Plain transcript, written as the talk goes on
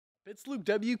It's Luke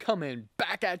W coming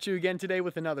back at you again today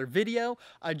with another video.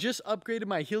 I just upgraded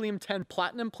my Helium 10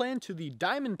 Platinum plan to the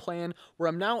Diamond plan, where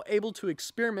I'm now able to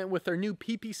experiment with our new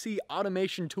PPC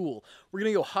automation tool. We're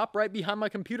going to go hop right behind my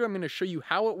computer. I'm going to show you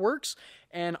how it works.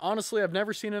 And honestly, I've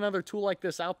never seen another tool like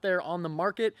this out there on the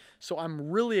market, so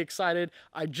I'm really excited.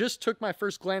 I just took my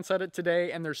first glance at it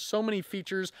today, and there's so many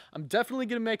features. I'm definitely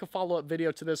going to make a follow-up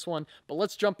video to this one, but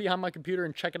let's jump behind my computer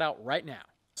and check it out right now.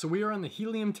 So we are on the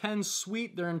Helium 10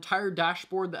 suite, their entire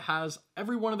dashboard that has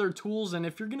every one of their tools. And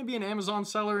if you're going to be an Amazon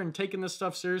seller and taking this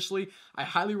stuff seriously, I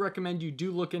highly recommend you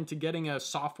do look into getting a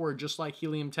software just like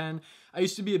Helium 10. I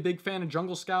used to be a big fan of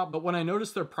Jungle Scout, but when I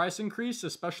noticed their price increase,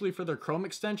 especially for their Chrome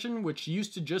extension, which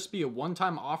used to just be a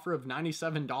one-time offer of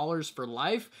 $97 for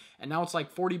life, and now it's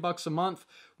like 40 bucks a month.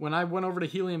 When I went over to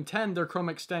Helium 10, their Chrome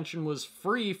extension was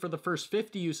free for the first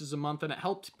 50 uses a month, and it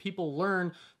helped people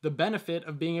learn the benefit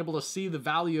of being able to see the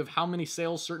value of how many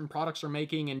sales certain products are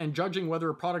making and judging whether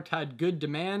a product had good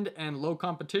demand and low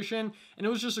competition. And it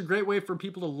was just a great way for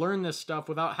people to learn this stuff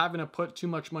without having to put too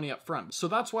much money up front. So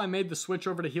that's why I made the switch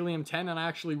over to Helium 10, and I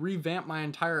actually revamped my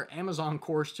entire Amazon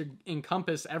course to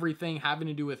encompass everything having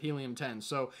to do with Helium 10.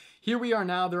 So here we are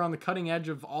now. They're on the cutting edge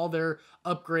of all their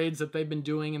upgrades that they've been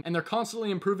doing, and they're constantly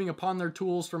improving upon their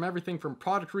tools, from everything from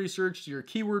product research to your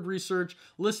keyword research,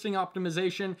 listing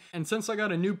optimization. And since I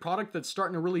got a new product that's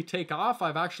starting to really take off,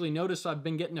 I've actually noticed I've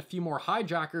been getting a few more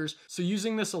hijackers. So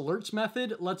using this alerts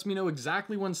method lets me know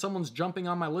exactly when someone's jumping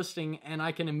on my listing, and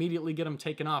I can immediately get them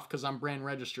taken off because I'm brand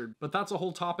registered. But that's a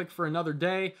whole topic for another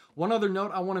day. One other note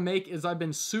I want to make is I've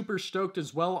been super stoked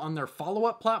as well on their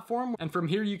follow-up platform. And from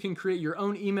here you can create your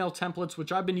own email templates,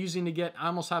 which I've been using to get, I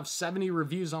almost have 70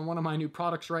 reviews on one of my new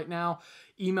products right now.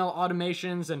 Email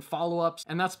automations and follow-ups,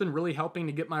 and that's been really helping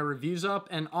to get my reviews up.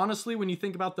 And honestly, when you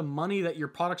think about the money that your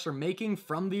products are making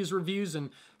from these reviews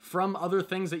and from other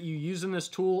things that you use in this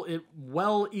tool, it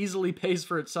well easily pays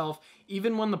for itself,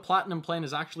 even when the Platinum plan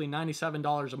is actually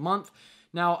 $97 a month.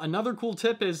 Now, another cool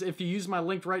tip is if you use my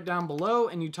link right down below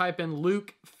and you type in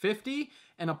Luke50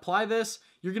 and apply this,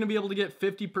 you're going to be able to get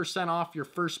 50% off your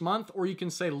first month, or you can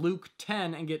say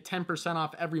Luke10 and get 10%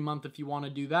 off every month if you want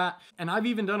to do that. And I've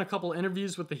even done a couple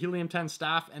interviews with the Helium 10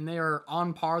 staff, and they are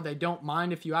on par. They don't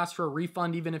mind if you ask for a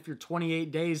refund, even if you're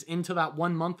 28 days into that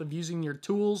 1 month of using your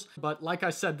tools. But like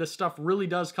I said, this stuff really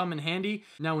does come in handy.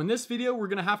 Now in this video, we're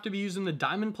going to have to be using the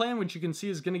Diamond plan, which you can see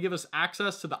is going to give us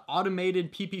access to the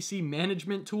automated PPC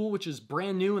management tool, which is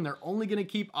brand new, and they're only going to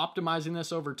keep optimizing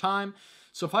this over time.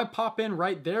 So if I pop in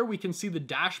right there, we can see the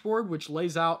dashboard, which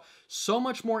lays out so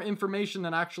much more information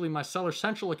than actually my Seller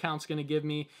Central account's going to give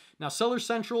me. Now, Seller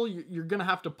Central, you're going to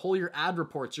have to pull your ad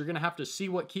reports. You're going to have to see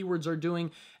what keywords are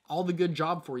doing all the good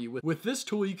job for you. With this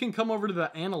tool, you can come over to the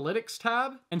Analytics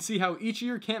tab and see how each of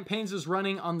your campaigns is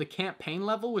running on the campaign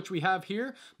level, which we have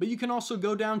here, but you can also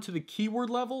go down to the keyword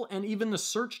level and even the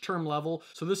search term level.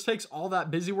 So this takes all that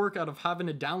busy work out of having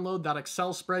to download that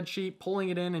Excel spreadsheet, pulling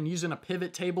it in and using a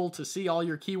pivot table to see all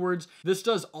your keywords. This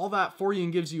does all that for you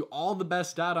and gives you all the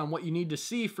best data on what you need to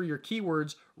see for your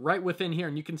keywords right within here.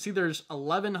 And you can see there's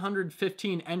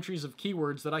 1,115 entries of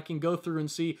keywords that I can go through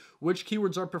and see which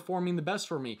keywords are performing the best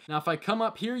for me. Now, if I come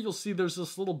up here, you'll see there's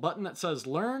this little button that says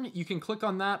Learn. You can click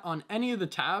on that on any of the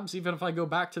tabs, even if I go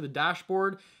back to the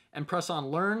dashboard and press on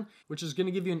Learn, which is going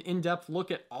to give you an in-depth look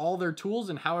at all their tools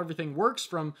and how everything works,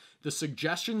 from the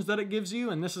suggestions that it gives you.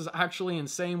 And this is actually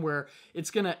insane, where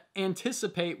it's going to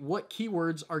anticipate what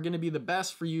keywords are going to be the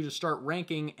best for you to start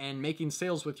ranking and making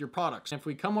sales with your products. And if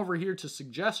we come over here to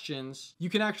suggestions, you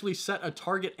can actually set a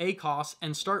target ACoS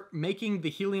and start making the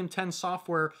Helium 10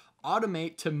 software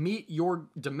automate to meet your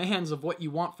demands of what you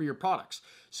want for your products.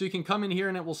 So you can come in here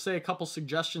and it will say a couple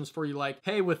suggestions for you, like,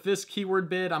 hey, with this keyword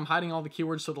bid, I'm hiding all the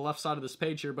keywords to the left side of this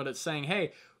page here, but it's saying,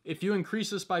 hey, if you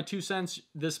increase this by 2 cents,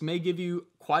 this may give you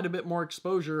quite a bit more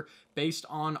exposure based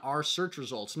on our search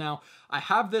results. Now, I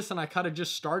have this and I kind of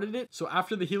just started it. So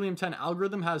after the Helium 10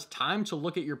 algorithm has time to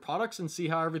look at your products and see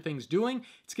how everything's doing,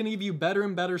 it's going to give you better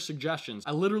and better suggestions.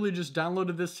 I literally just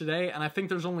downloaded this today, and I think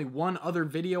there's only one other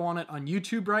video on it on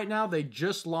YouTube right now. They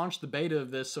just launched the beta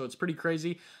of this, so it's pretty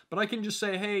crazy. But I can just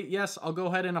say, hey, yes, I'll go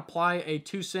ahead and apply a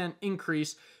 2-cent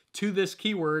increase to this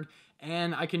keyword,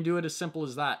 and I can do it as simple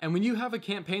as that. And when you have a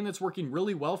campaign that's working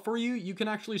really well for you, you can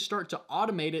actually start to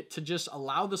automate it to just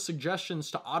allow the suggestions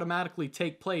to automatically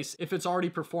take place if it's already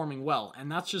performing well.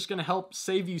 And that's just gonna help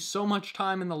save you so much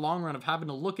time in the long run of having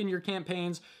to look in your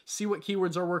campaigns, see what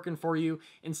keywords are working for you.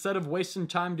 Instead of wasting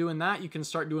time doing that, you can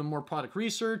start doing more product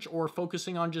research or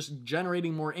focusing on just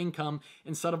generating more income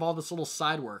instead of all this little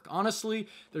side work. Honestly,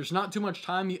 there's not too much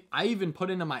time I even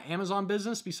put into my Amazon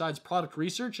business besides product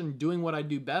research and doing what I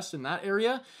do best, and that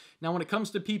area. Now, when it comes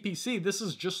to PPC, this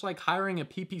is just like hiring a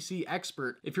PPC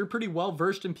expert. If you're pretty well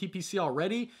versed in PPC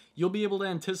already, you'll be able to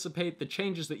anticipate the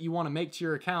changes that you want to make to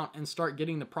your account and start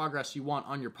getting the progress you want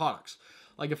on your products.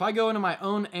 Like if I go into my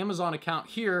own Amazon account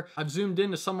here, I've zoomed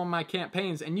into some of my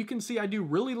campaigns and you can see I do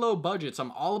really low budgets.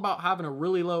 I'm all about having a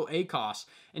really low ACoS.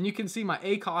 And you can see my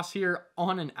ACoS here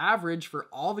on an average for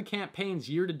all the campaigns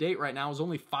year to date right now is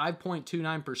only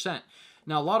 5.29%.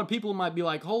 Now, a lot of people might be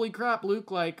like, holy crap, Luke,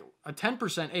 like a 10%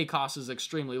 ACoS is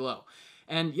extremely low.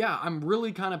 And yeah, I'm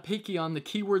really kind of picky on the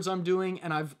keywords I'm doing,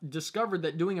 and I've discovered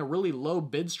that doing a really low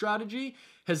bid strategy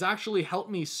has actually helped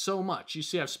me so much. You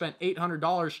see, I've spent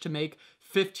 $800 to make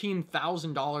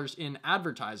 $15,000 in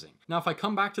advertising. Now, if I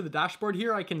come back to the dashboard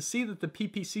here, I can see that the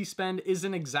PPC spend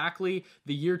isn't exactly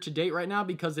the year to date right now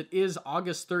because it is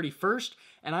August 31st,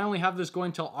 and I only have this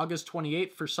going till August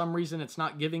 28th. For some reason, it's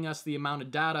not giving us the amount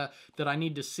of data that I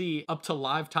need to see up to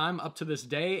live time, up to this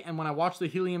day. And when I watched the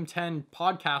Helium 10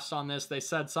 podcast on this, they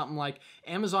said something like,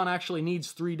 Amazon actually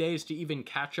needs 3 days to even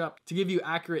catch up to give you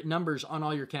accurate numbers on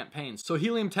all your campaigns. So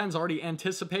Helium 10 is already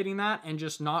anticipating that and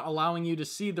just not allowing you to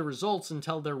see the results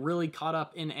until they're really caught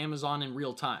up in Amazon in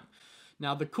real time.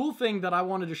 Now, the cool thing that I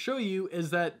wanted to show you is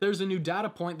that there's a new data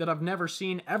point that I've never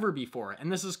seen ever before,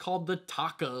 and this is called the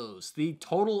TACoS, the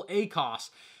total ACoS.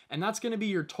 And that's going to be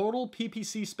your total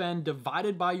PPC spend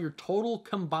divided by your total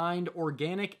combined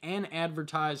organic and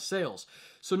advertised sales.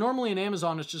 So normally in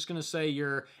Amazon, it's just going to say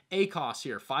your ACoS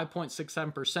here,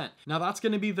 5.67%. Now that's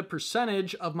going to be the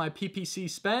percentage of my PPC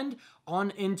spend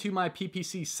on into my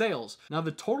PPC sales. Now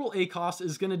the total ACoS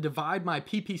is going to divide my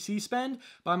PPC spend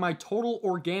by my total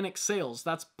organic sales.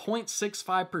 That's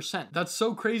 0.65%. That's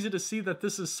so crazy to see that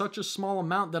this is such a small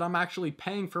amount that I'm actually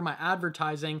paying for my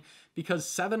advertising, because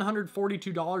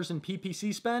 $742 in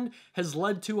PPC spend has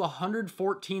led to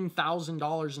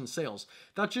 $114,000 in sales.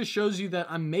 That just shows you that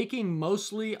I'm making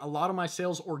mostly a lot of my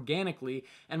sales organically,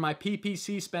 and my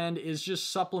PPC spend is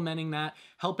just supplementing that,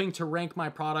 helping to rank my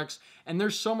products. And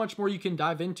there's so much more you can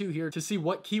dive into here to see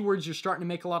what keywords you're starting to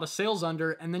make a lot of sales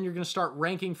under, and then you're going to start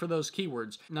ranking for those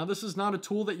keywords. Now, this is not a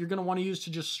tool that you're going to want to use to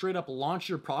just straight up launch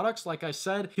your products. Like I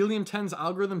said, Helium 10's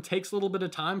algorithm takes a little bit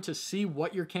of time to see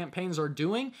what your campaigns are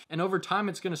doing, and over time,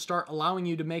 it's going to start allowing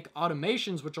you to make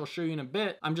automations, which I'll show you in a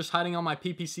bit. I'm just hiding all my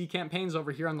PPC campaigns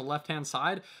over here on the left-hand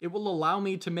side. It will allow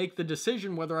me to make the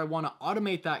decision whether I want to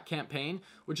automate that campaign,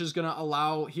 which is going to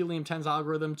allow Helium 10's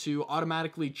algorithm to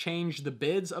automatically change the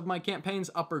bids of my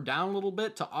campaigns up or down a little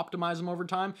bit to optimize them over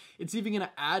time. It's even going to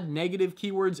add negative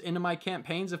keywords into my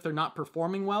campaigns if they're not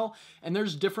performing well. And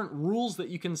there's different rules that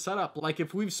you can set up. Like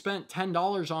if we've spent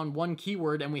 $10 on one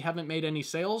keyword and we haven't made any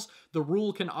sales, the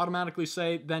rule can automatically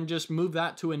say, then just move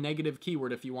that to a negative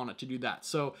keyword if you want it to do that.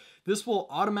 So this will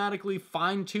automatically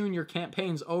fine-tune your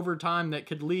campaigns over time that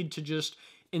could lead to just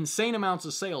insane amounts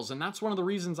of sales. And that's one of the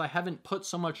reasons I haven't put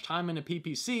so much time into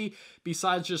PPC,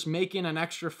 besides just making an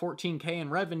extra $14K in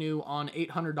revenue on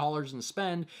 $800 in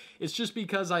spend. It's just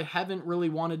because I haven't really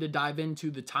wanted to dive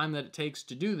into the time that it takes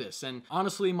to do this. And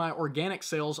honestly, my organic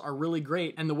sales are really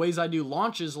great, and the ways I do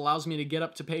launches allows me to get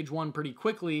up to page 1 pretty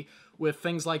quickly with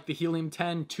things like the Helium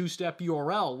 10 two-step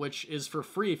URL, which is for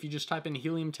free. If you just type in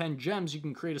Helium 10 gems, you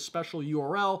can create a special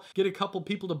URL, get a couple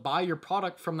people to buy your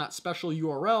product from that special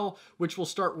URL, which will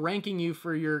start ranking you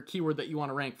for your keyword that you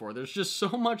want to rank for. There's just so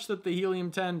much that the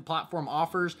Helium 10 platform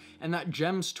offers, and that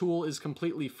gems tool is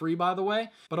completely free, by the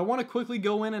way. But I want to quickly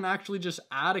go in and actually just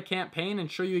add a campaign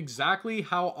and show you exactly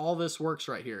how all this works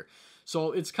right here.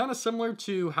 So it's kind of similar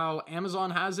to how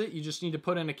Amazon has it. You just need to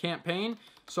put in a campaign.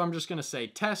 So I'm just going to say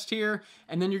test here,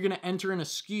 and then you're going to enter in a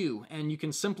SKU, and you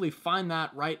can simply find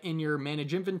that right in your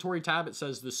Manage Inventory tab. It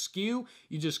says the SKU.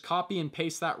 You just copy and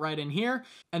paste that right in here.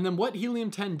 And then what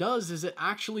Helium 10 does is it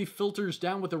actually filters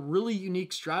down with a really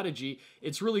unique strategy.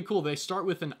 It's really cool. They start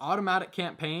with an automatic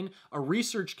campaign, a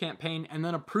research campaign, and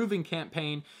then a proving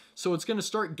campaign. So it's going to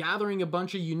start gathering a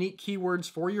bunch of unique keywords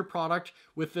for your product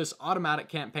with this automatic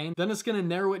campaign. Then it's going to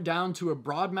narrow it down to a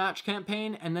broad match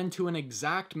campaign, and then to an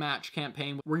exact match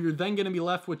campaign, where you're then going to be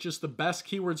left with just the best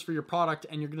keywords for your product,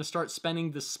 and you're going to start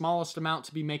spending the smallest amount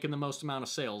to be making the most amount of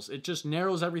sales. It just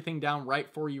narrows everything down right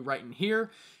for you right in here.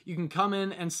 You can come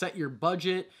in and set your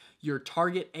budget, your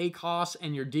target ACoS,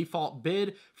 and your default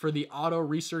bid for the auto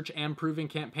research and proving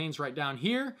campaigns right down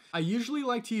here. I usually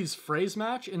like to use phrase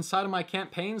match inside of my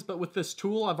campaigns, but with this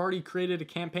tool, I've already created a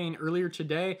campaign earlier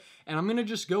today, and I'm gonna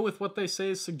just go with what they say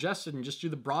is suggested and just do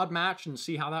the broad match and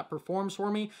see how that performs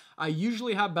for me. I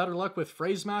usually have better luck with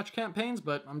phrase match campaigns,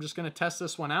 but I'm just gonna test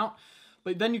this one out.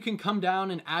 But then you can come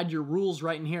down and add your rules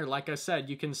right in here. Like I said,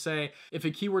 you can say, if a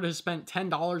keyword has spent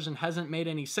 $10 and hasn't made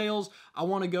any sales, I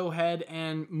want to go ahead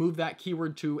and move that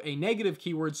keyword to a negative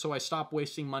keyword so I stop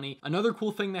wasting money. Another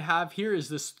cool thing they have here is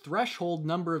this threshold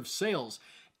number of sales.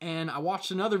 And I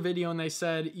watched another video and they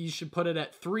said you should put it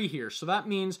at 3 here. So that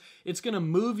means it's going to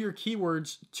move your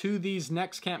keywords to these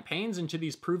next campaigns and to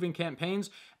these proven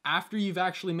campaigns after you've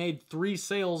actually made 3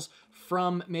 sales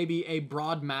from maybe a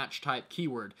broad match type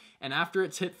keyword. And after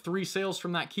it's hit 3 sales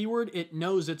from that keyword, it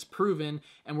knows it's proven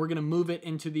and we're going to move it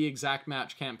into the exact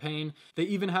match campaign. They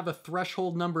even have a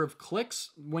threshold number of clicks.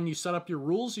 When you set up your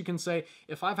rules, you can say,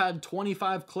 if I've had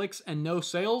 25 clicks and no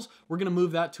sales, we're going to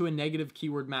move that to a negative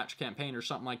keyword match campaign or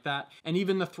something like that. And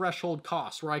even the threshold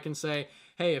cost, where I can say,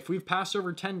 hey, if we've passed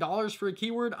over $10 for a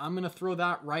keyword, I'm going to throw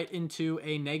that right into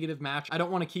a negative match. I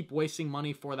don't want to keep wasting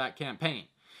money for that campaign.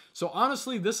 So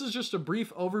honestly, this is just a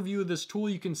brief overview of this tool.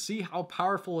 You can see how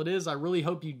powerful it is. I really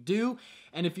hope you do.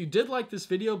 And if you did like this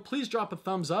video, please drop a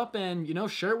thumbs up and,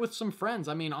 share it with some friends.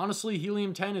 I mean, honestly,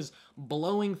 Helium 10 is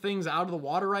blowing things out of the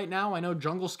water right now. I know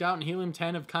Jungle Scout and Helium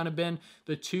 10 have kind of been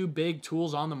the 2 big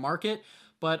tools on the market,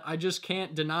 but I just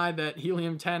can't deny that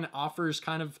Helium 10 offers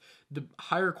kind of the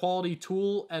higher quality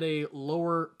tool at a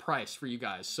lower price for you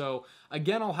guys. So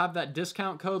again, I'll have that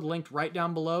discount code linked right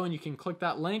down below and you can click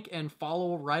that link and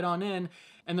follow right on in.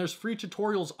 And there's free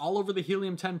tutorials all over the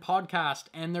Helium 10 podcast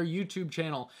and their YouTube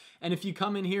channel. And if you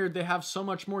come in here, they have so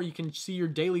much more. You can see your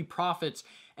daily profits.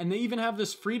 And they even have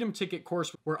this freedom ticket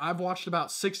course where I've watched about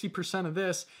 60% of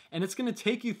this, and it's going to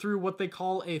take you through what they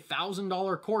call a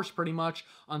 $1,000 course pretty much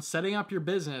on setting up your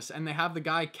business. And they have the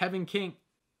guy, Kevin King.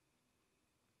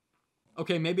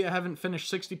 Okay, maybe I haven't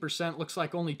finished 60%, looks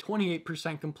like only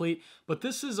 28% complete, but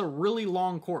this is a really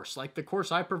long course. Like the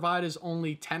course I provide is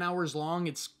only 10 hours long.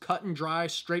 It's cut and dry,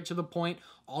 straight to the point,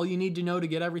 all you need to know to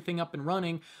get everything up and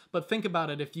running. But think about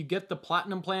it, if you get the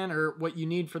Platinum plan or what you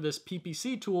need for this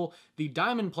PPC tool, the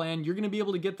Diamond plan, you're gonna be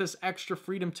able to get this extra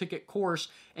freedom ticket course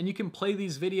and you can play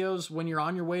these videos when you're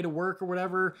on your way to work or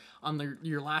whatever, on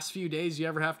your last few days you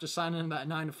ever have to sign in that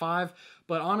 9 to 5.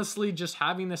 But honestly, just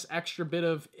having this extra bit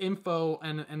of info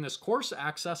and this course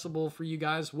accessible for you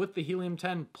guys with the Helium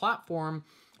 10 platform,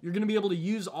 you're going to be able to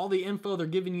use all the info they're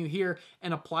giving you here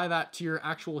and apply that to your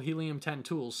actual Helium 10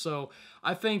 tools. So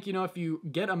I think, if you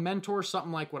get a mentor,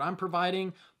 something like what I'm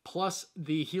providing, plus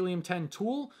the Helium 10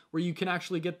 tool, where you can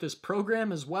actually get this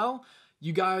program as well,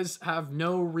 you guys have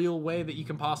no real way that you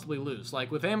can possibly lose.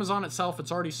 Like with Amazon itself,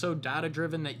 it's already so data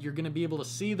driven that you're going to be able to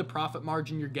see the profit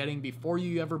margin you're getting before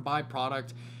you ever buy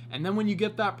product. And then when you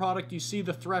get that product, you see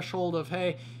the threshold of,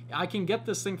 hey, I can get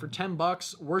this thing for 10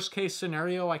 bucks. Worst case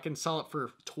scenario, I can sell it for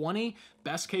 20.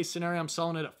 Best case scenario, I'm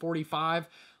selling it at 45.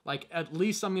 Like at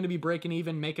least I'm going to be breaking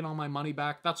even, making all my money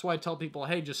back. That's why I tell people,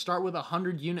 hey, just start with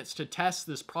 100 units to test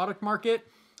this product market.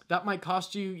 That might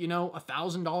cost you,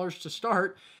 $1,000 to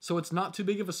start. So it's not too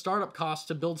big of a startup cost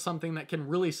to build something that can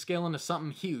really scale into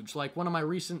something huge. Like one of my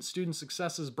recent student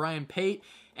successes, Brian Pate.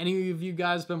 Any of you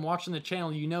guys been watching the channel,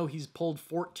 he's pulled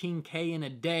 14K in a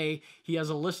day. He has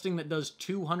a listing that does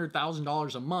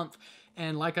 $200,000 a month.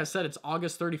 And like I said, it's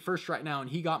August 31st right now, and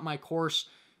he got my course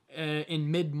in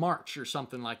mid-March or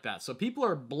something like that. So people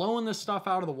are blowing this stuff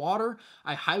out of the water.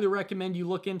 I highly recommend you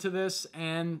look into this,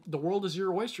 and the world is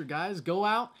your oyster, guys. Go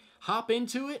out, hop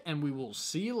into it, and we will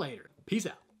see you later. Peace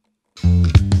out.